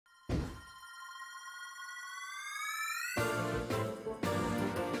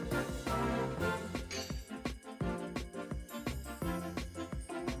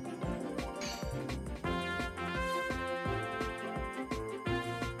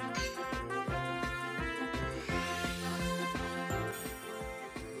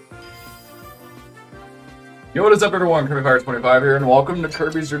Yo, what is up, everyone? Kirby25 here, and welcome to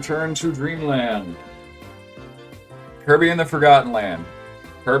Kirby's Return to Dreamland. Kirby in the Forgotten Land,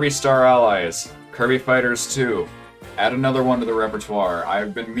 Kirby Star Allies, Kirby Fighters 2. Add another one to the repertoire.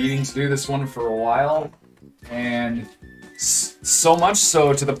 I've been meaning to do this one for a while, and so much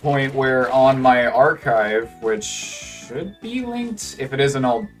so to the point where on my archive, which should be linked, if it isn't,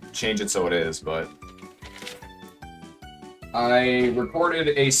 I'll change it so it is, but I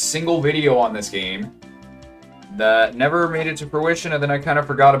recorded a single video on this game that never made it to fruition, and then I kind of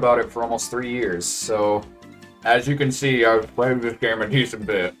forgot about it for almost 3 years. So, as you can see, I've played this game a decent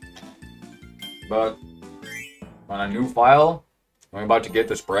bit. But, on a new file, I'm about to get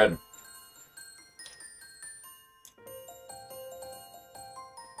this bread.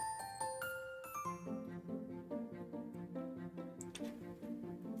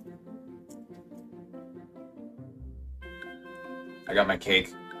 I got my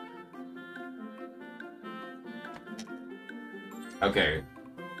cake. Okay,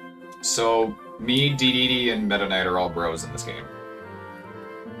 so me, DDD, and Meta Knight are all bros in this game.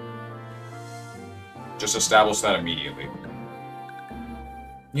 Just establish that immediately.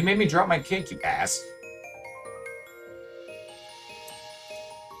 You made me drop my cake, you ass.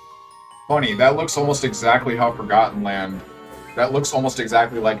 Funny, that looks almost exactly how Forgotten Land... That looks almost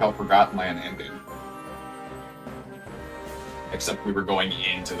exactly like how Forgotten Land ended. Except we were going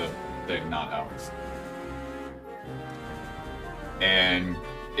into the thing, not out. And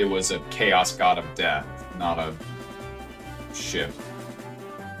it was a chaos god of death, not a ship.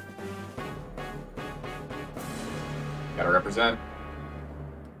 Gotta represent.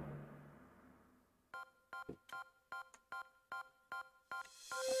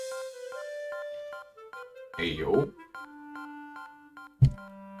 Hey, yo.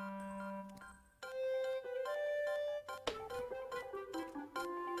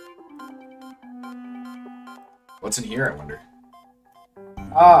 What's in here, I wonder?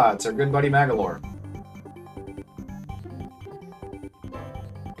 Ah, it's our good buddy Magalore.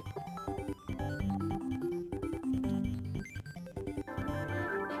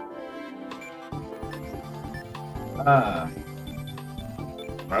 Ah.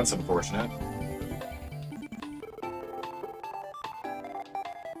 That's unfortunate.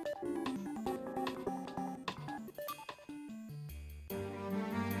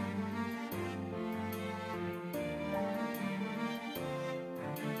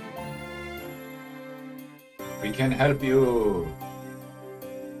 We can help you.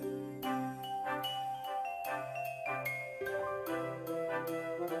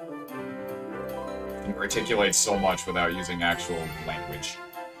 You can articulate so much without using actual language.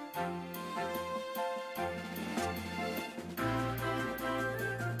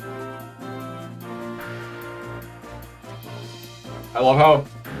 I love how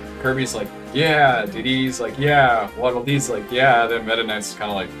Kirby's like, yeah, DD's like, yeah, Waddle Dee's like, yeah, then Meta Knight's kind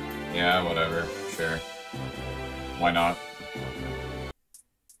of like, yeah, whatever, sure. Why not?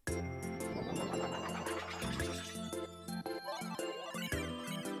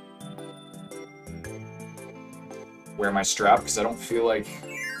 Wear my strap because I don't feel like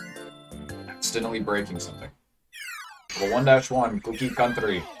accidentally breaking something. Level 1-1, Cookie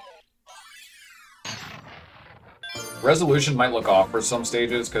Country. Resolution might look off for some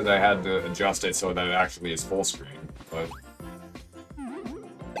stages because I had to adjust it so that it actually is full screen, but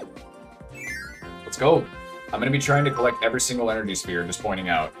let's go. I'm going to be trying to collect every single energy sphere, just pointing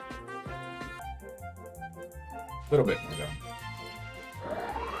out. A little bit more down.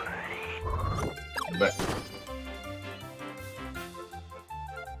 But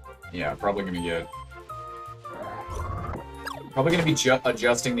yeah, probably going to get... Probably going to be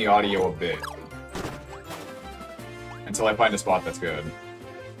adjusting the audio a bit. Until I find a spot that's good.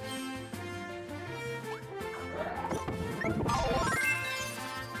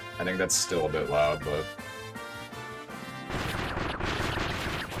 I think that's still a bit loud, but...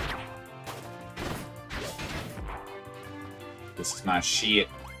 This is my shit.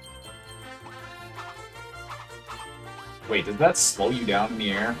 Wait, did that slow you down in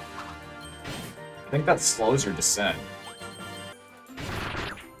the air? I think that slows your descent.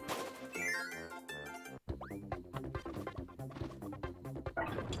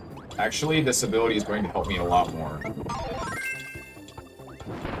 Actually, this ability is going to help me a lot more.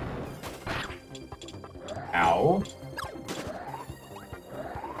 Ow.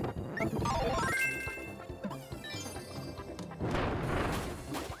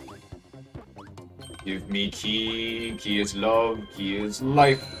 Give me key. Key is love. Key is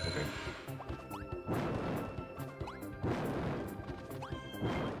life. Okay.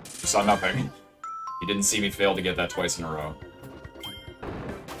 You saw nothing. You didn't see me fail to get that twice in a row.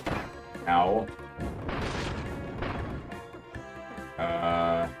 Ow.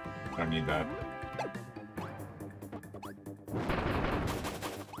 don't need that.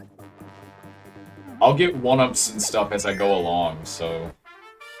 I'll get one-ups and stuff as I go along, so...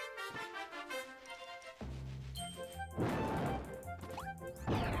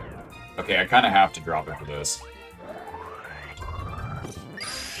 Okay, I kind of have to drop it for this.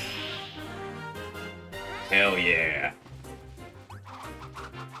 Hell yeah.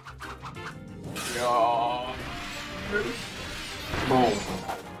 Yeah. Boom.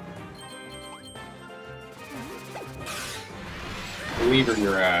 Lever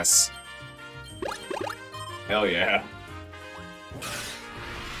your ass. Hell yeah.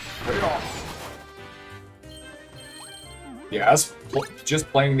 Yeah,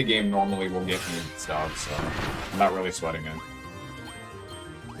 just playing the game normally will get me stuff, so I'm not really sweating it.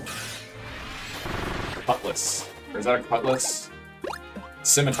 Cutlass. Or is that a cutlass?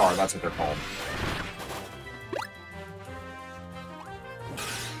 Scimitar, that's what they're called.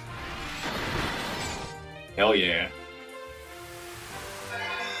 Hell yeah.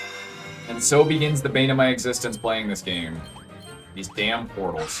 And so begins the bane of my existence playing this game. These damn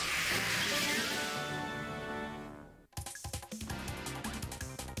portals.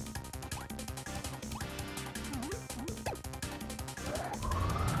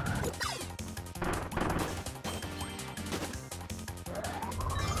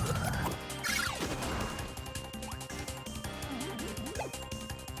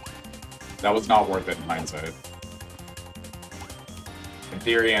 That was not worth it in hindsight. In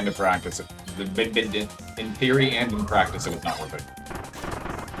theory and in practice, in theory and in practice, it was not worth it.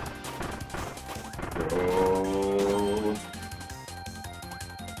 Go.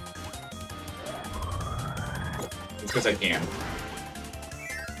 Just because I can.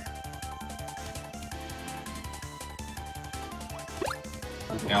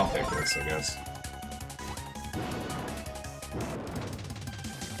 Yeah, I'll take this, I guess.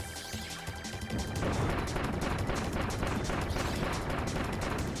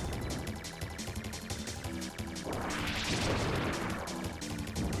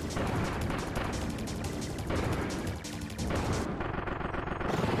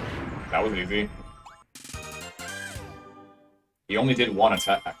 That was easy. He only did one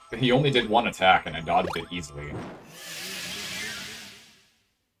attack. He only did one attack, and I dodged it easily.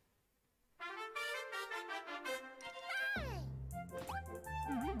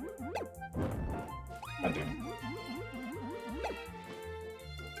 God damn.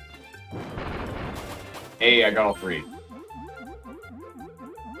 Hey, I got all three.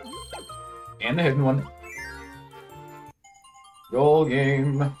 And the hidden one. Goal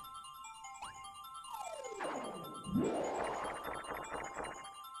game.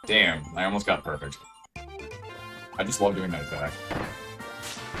 Damn, I almost got perfect. I just love doing that attack.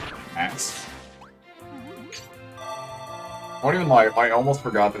 Max. I won't even lie, I almost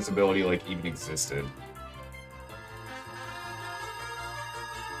forgot this ability, like, even existed.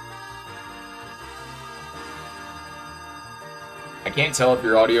 I can't tell if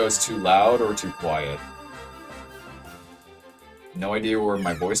your audio is too loud or too quiet. No idea where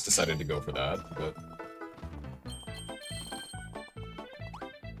my voice decided to go for that, but...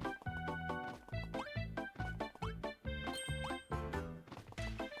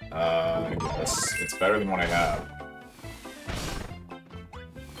 I guess it's better than what I have.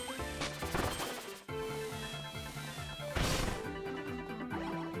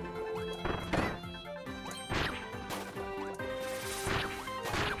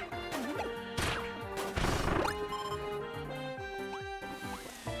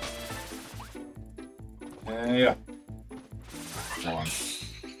 Yeah. Hold on.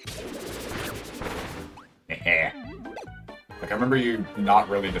 Like, I remember you not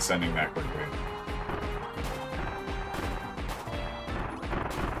really descending that quickly.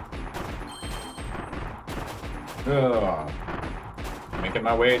 Ugh. Making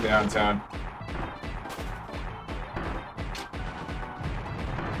my way downtown.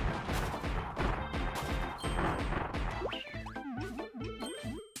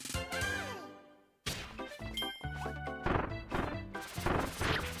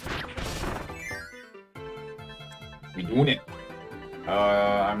 We doing it.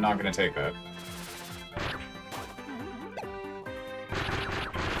 I'm not gonna take that.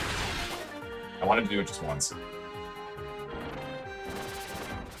 I wanted to do it just once.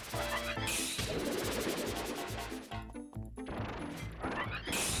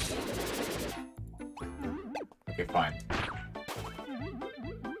 Okay, fine.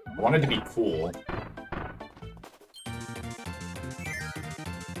 I wanted to be cool.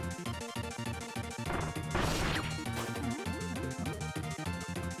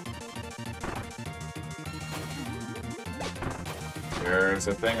 There's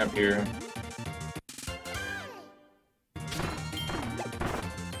a thing up here.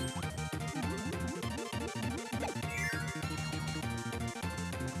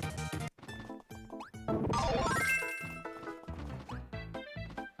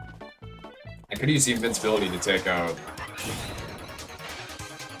 I could use the invincibility to take out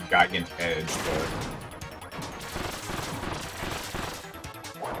Gigant Edge, but...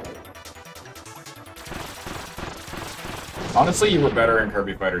 Honestly, you were better in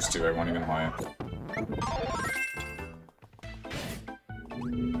Kirby Fighters 2, I won't even lie.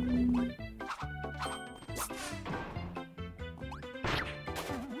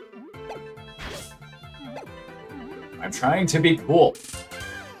 I'm trying to be cool.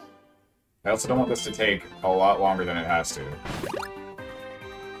 I also don't want this to take a lot longer than it has to.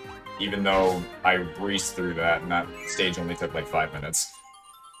 Even though I breezed through that, and that stage only took like 5 minutes.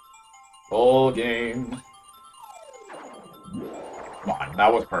 Full game. Come on,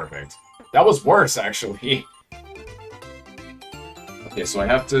 that was perfect. That was worse, actually. Okay, so I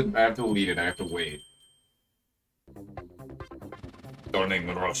have to lead it. I have to wait. Learning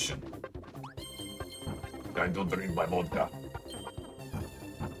Russian. I don't drink my vodka.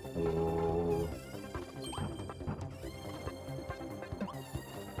 Oh.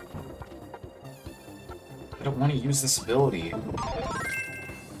 I don't want to use this ability. I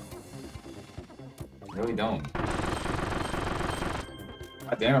really don't.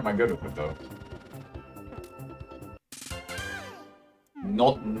 God damn, am I good with it, though?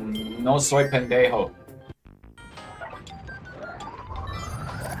 No soy pendejo.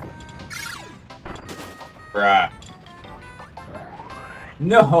 Bruh.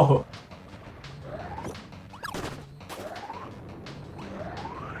 No!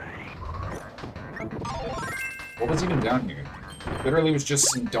 What was even down here? It literally was just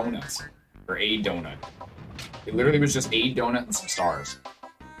some donuts. Or a donut. It literally was just a donut and some stars.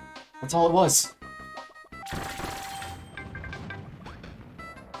 That's all it was.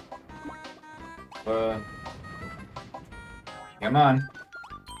 Come on.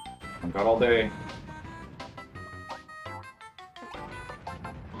 I've got all day.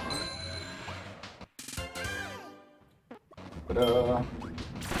 Ta-da.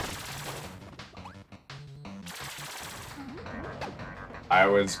 I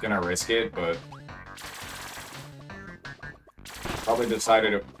was gonna risk it, but probably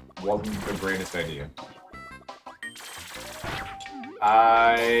decided it wasn't the greatest idea.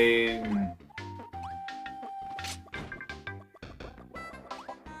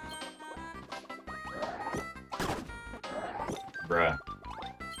 Bruh.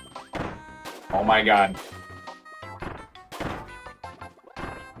 Oh my god.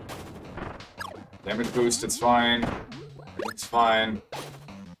 Damage boost, it's fine. It's fine.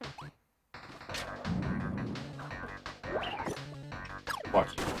 Fuck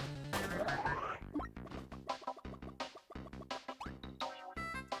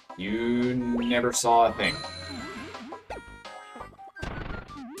you. You never saw a thing.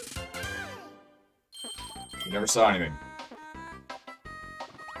 You never saw anything.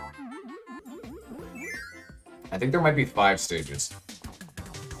 I think there might be 5 stages.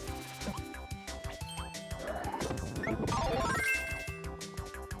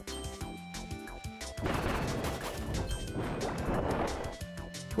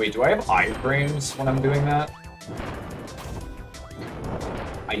 Wait, do I have iframes when I'm doing that?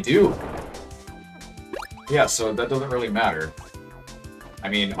 I do! Yeah, so that doesn't really matter. I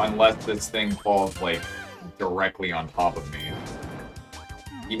mean, unless this thing falls, like, directly on top of me.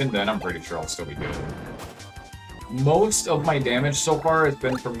 Even then, I'm pretty sure I'll still be good. Most of my damage so far has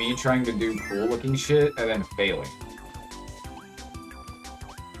been from me trying to do cool-looking shit and then failing.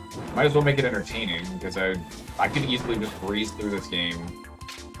 Might as well make it entertaining, because I could easily just breeze through this game,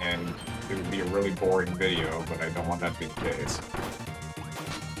 and it would be a really boring video, but I don't want that to be the case.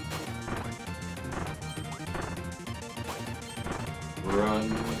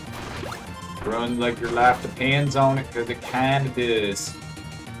 Run. Run like your life depends on it, because it kinda does.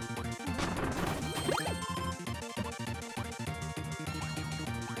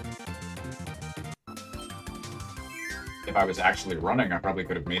 If I was actually running, I probably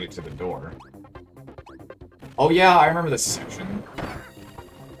could have made it to the door. Oh yeah, I remember this section.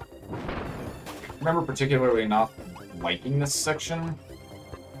 I remember particularly not liking this section.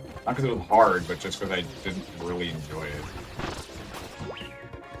 Not because it was hard, but just because I didn't really enjoy it.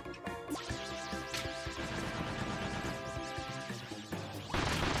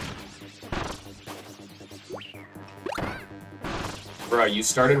 Bruh, you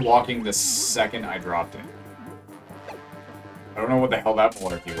started walking the second I dropped it. I don't know what the hell that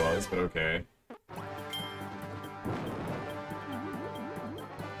malarkey was, but okay.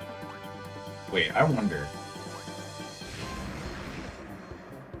 Wait, I wonder.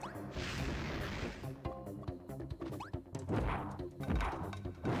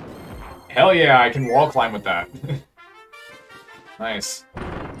 Hell yeah, I can wall climb with that. Nice.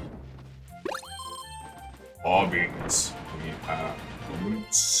 Hobbies. We have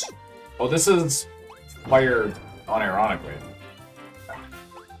boots. Oh, this is fire unironically.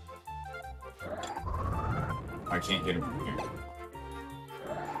 I can't get him from here.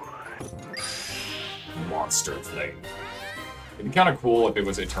 Monster flame. It'd be kind of cool if it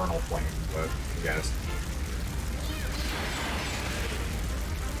was eternal flame, but I guess.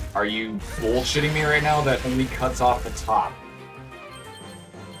 Are you bullshitting me right now that only cuts off the top?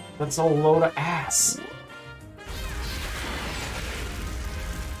 That's a load of ass.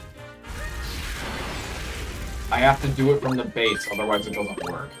 I have to do it from the base, otherwise it doesn't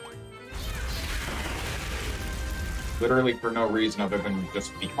work. Literally for no reason other than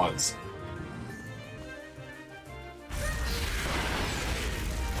just because.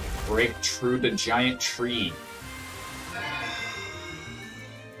 Break through the giant tree.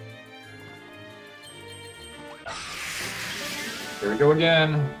 Here we go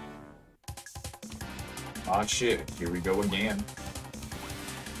again. Aw shit, here we go again.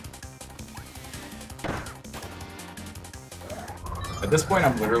 At this point,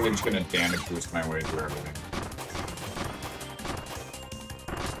 I'm literally just gonna damage boost my way through everything.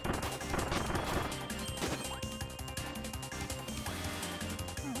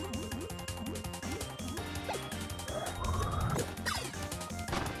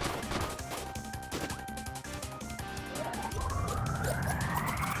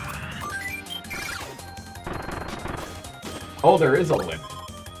 Oh, there is a limit.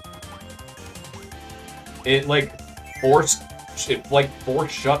 It forced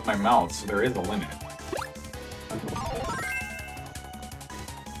shut my mouth, so there is a limit.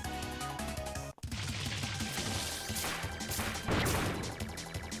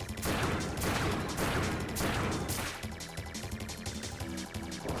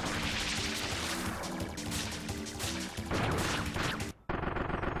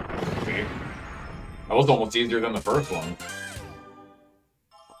 Okay. That was almost easier than the first one.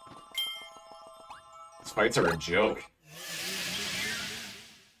 These fights are a joke.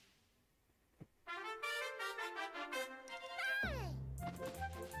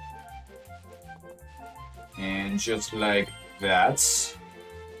 And just like that,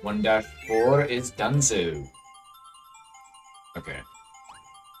 1-4 is done so. Okay.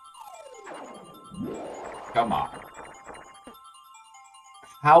 Come on.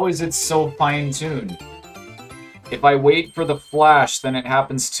 How is it so fine-tuned? If I wait for the flash, then it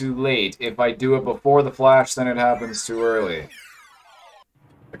happens too late. If I do it before the flash, then it happens too early.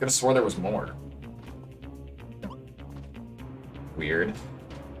 I could have swore there was more. Weird.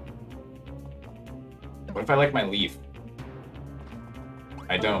 What if I like my leaf?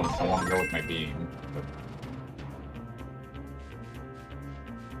 I don't. I want to go with my beam.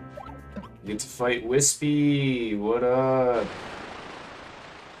 You get to fight Wispy! What up?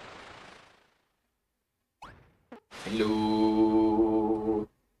 Hello.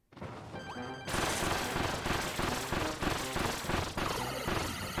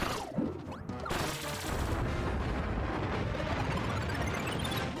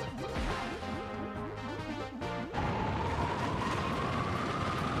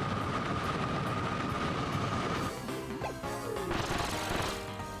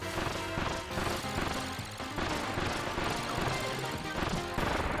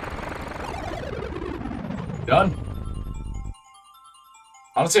 Done.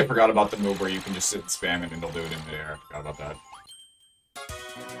 Honestly, I forgot about the move where you can just sit and spam it and it'll do it in midair. I forgot about that.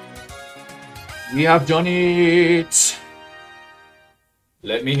 We have done it!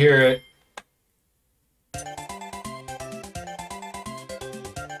 Let me hear it.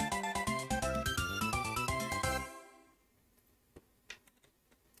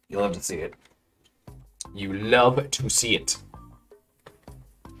 You love to see it. You love to see it.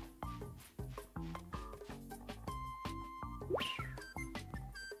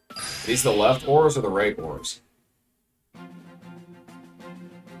 Are these the left oars or the right oars?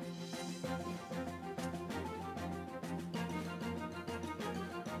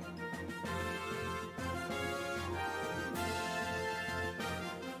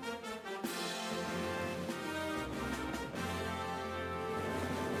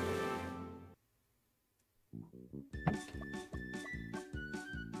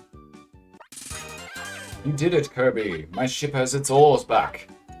 You did it, Kirby. My ship has its oars back.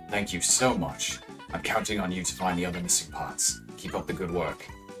 Thank you so much. I'm counting on you to find the other missing parts. Keep up the good work.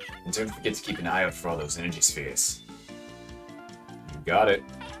 And don't forget to keep an eye out for all those energy spheres. You got it.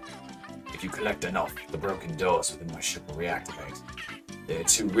 If If you collect enough, the broken doors within my ship will reactivate. They're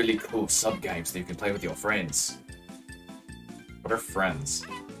two really cool sub-games that you can play with your friends. What are friends?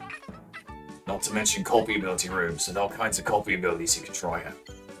 Not to mention copy ability rooms, and all kinds of copy abilities you can try out.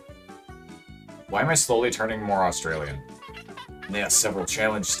 Why am I slowly turning more Australian? And there are several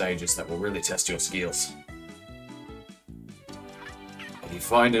challenge stages that will really test your skills. If you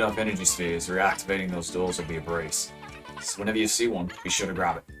find enough energy spheres, reactivating those doors will be a breeze. So whenever you see one, be sure to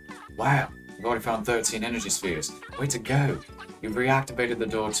grab it. Wow, you've already found 13 energy spheres. Way to go! You've reactivated the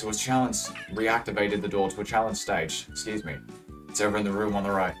door to a challenge. Reactivated the door to a challenge stage. Excuse me. It's over in the room on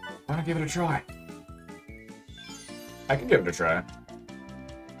the right. Why not give it a try? I can give it a try.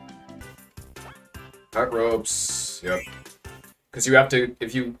 Cut ropes. Yep. Because you have to,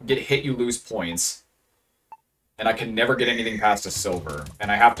 if you get hit, you lose points. And I can never get anything past a silver.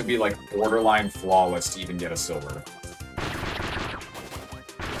 And I have to be, like, borderline flawless to even get a silver.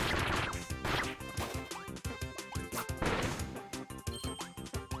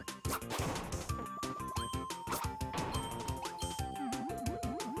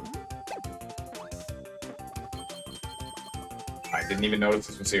 I didn't even notice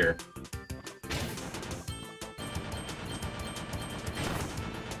this was here.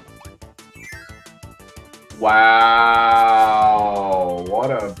 Wow!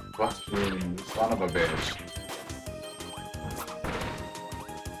 What a fucking son of a bitch.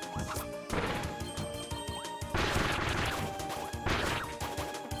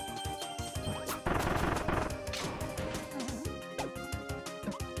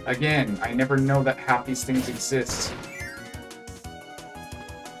 Again, I never know that half these things exist.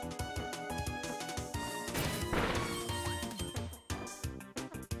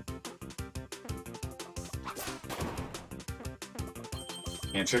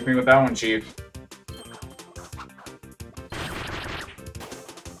 Can't trick me with that one, Chief.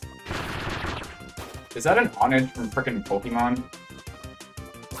 Is that an onage from frickin' Pokemon?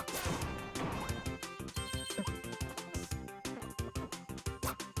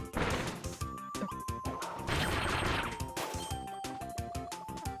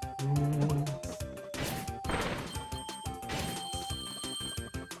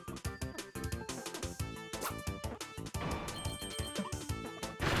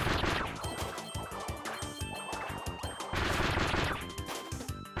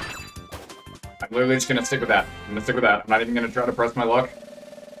 I'm literally just gonna stick with that. I'm gonna stick with that. I'm not even gonna try to press my luck.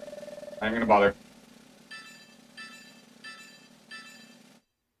 I ain't gonna bother.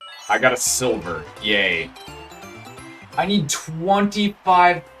 I got a silver. Yay. I need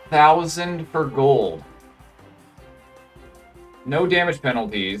 25,000 for gold. No damage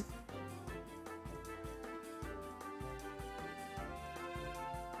penalties.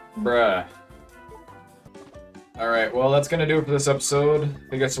 Bruh. Alright, well, that's gonna do it for this episode.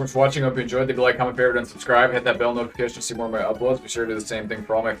 Thank you guys so much for watching. Hope you enjoyed. Leave a like, comment, favorite, and subscribe. Hit that bell notification to see more of my uploads. Be sure to do the same thing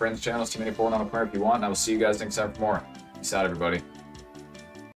for all my friends' channels. Team 84 on the corner if you want. And I will see you guys next time for more. Peace out, everybody.